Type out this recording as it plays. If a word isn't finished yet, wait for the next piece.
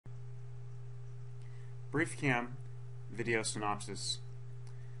BriefCam Video Synopsis.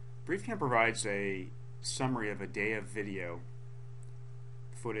 BriefCam provides a summary of a day of video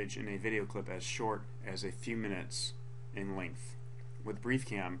footage in a video clip as short as a few minutes in length. With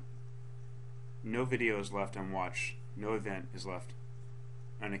BriefCam, no video is left unwatched, no event is left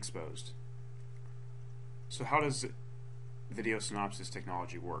unexposed. So how does video synopsis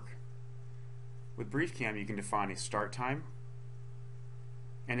technology work? With BriefCam, you can define a start time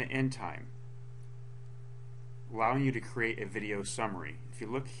and an end time, allowing you to create a video summary. If you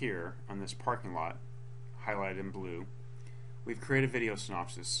look here on this parking lot, highlighted in blue, we've created a video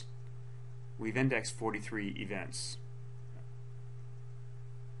synopsis. We've indexed 43 events.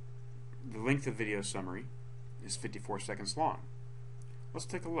 The length of video summary is 54 seconds long. Let's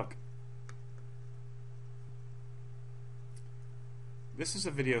take a look. This is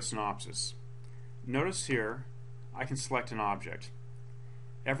a video synopsis. Notice here I can select an object.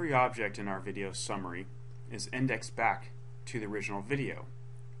 Every object in our video summary is indexed back to the original video.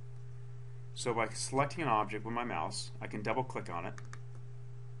 So by selecting an object with my mouse, I can double click on it.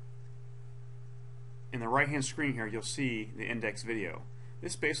 In the right hand screen here, you'll see the index video.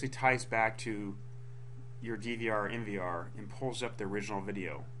 This basically ties back to your DVR or NVR and pulls up the original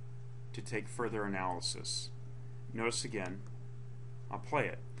video to take further analysis. Notice again, I'll play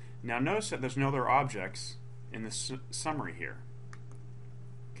it. Now notice that there's no other objects in the summary here.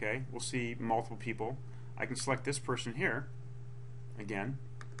 Okay, we'll see multiple people. I can select this person here again,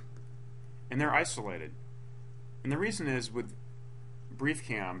 and they're isolated. And the reason is, with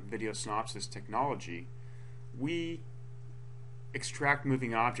BriefCam video synopsis technology, we extract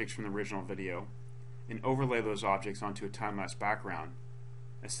moving objects from the original video and overlay those objects onto a time-lapse background.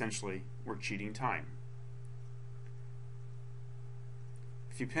 Essentially, we're cheating time.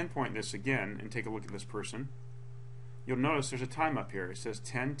 If you pinpoint this again and take a look at this person, you'll notice there's a time up here. It says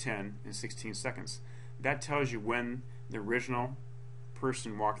 10, 10, and 16 seconds. That tells you when the original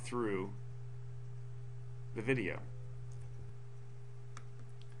person walked through the video.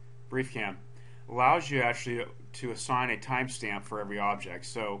 BriefCam allows you actually to assign a timestamp for every object.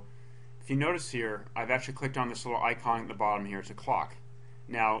 So if you notice here, I've actually clicked on this little icon at the bottom here. It's a clock.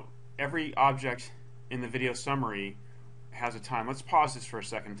 Now every object in the video summary has a time. Let's pause this for a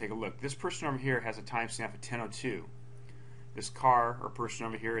second and take a look. This person over here has a timestamp of 10:02. This car or person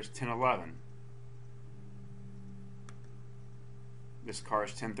over here is 10:11. This car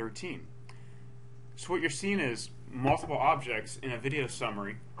is 10:13. So what you're seeing is multiple objects in a video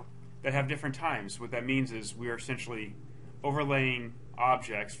summary that have different times. What that means is we are essentially overlaying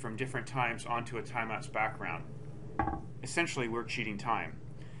objects from different times onto a time-lapse background. Essentially, we're cheating time.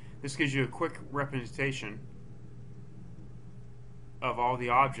 This gives you a quick representation of all the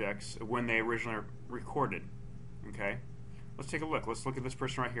objects when they originally recorded. Okay, let's take a look. Let's look at this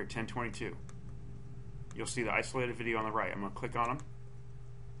person right here, 10:22. You'll see the isolated video on the right. I'm going to click on them.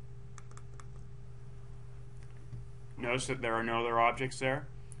 Notice that there are no other objects there.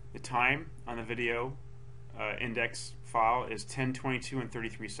 The time on the video index file is 10:22 and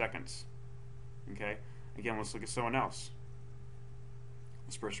 33 seconds. Okay, again, let's look at someone else.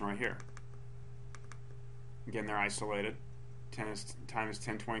 This person right here. Again, they're isolated. Time is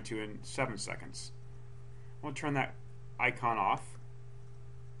 10:22 and 7 seconds. I'll turn that icon off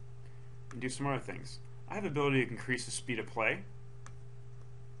and do some other things. I have the ability to increase the speed of play.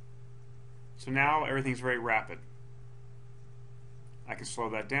 So now everything's very rapid. I can slow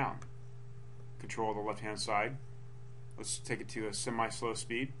that down. Control the left hand side. Let's take it to a semi-slow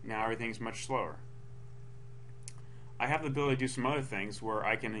speed. Now everything's much slower. I have the ability to do some other things where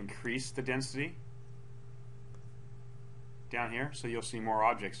I can increase the density down here, so you'll see more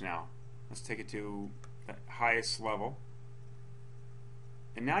objects now. Let's take it to the highest level.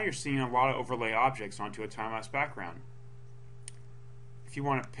 And now you're seeing a lot of overlay objects onto a time-lapse background. If you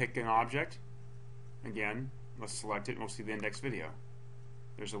want to pick an object, again, let's select it and we'll see the index video.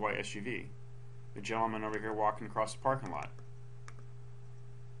 There's a white SUV. The gentleman over here walking across the parking lot.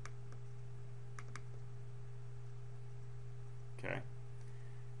 Okay.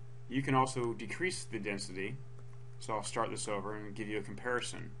 You can also decrease the density. So I'll start this over and give you a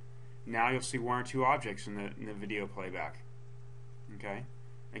comparison. Now you'll see one or two objects in the video playback. Okay.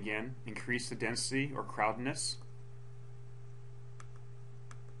 Again, increase the density or crowdedness.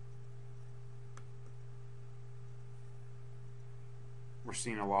 We're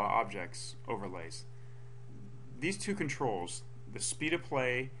seeing a lot of objects overlays. These two controls, the speed of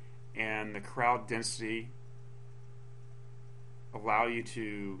play and the crowd density, allow you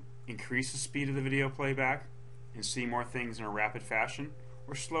to increase the speed of the video playback and see more things in a rapid fashion,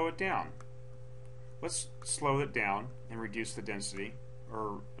 or slow it down. Let's slow it down and reduce the density,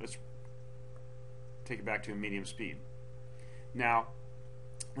 or let's take it back to a medium speed. Now,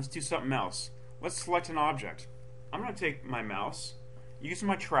 let's do something else. Let's select an object. I'm going to take my mouse, using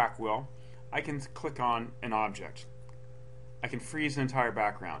my track wheel, I can click on an object. I can freeze an entire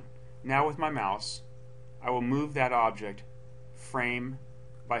background. Now with my mouse, I will move that object frame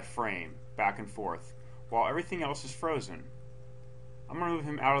by frame, back and forth, while everything else is frozen. I'm going to move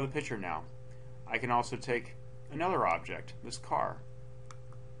him out of the picture now. I can also take another object, this car,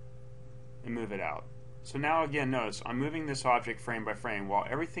 and move it out. So now again, notice I'm moving this object frame by frame while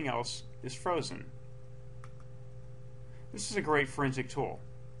everything else is frozen. This is a great forensic tool.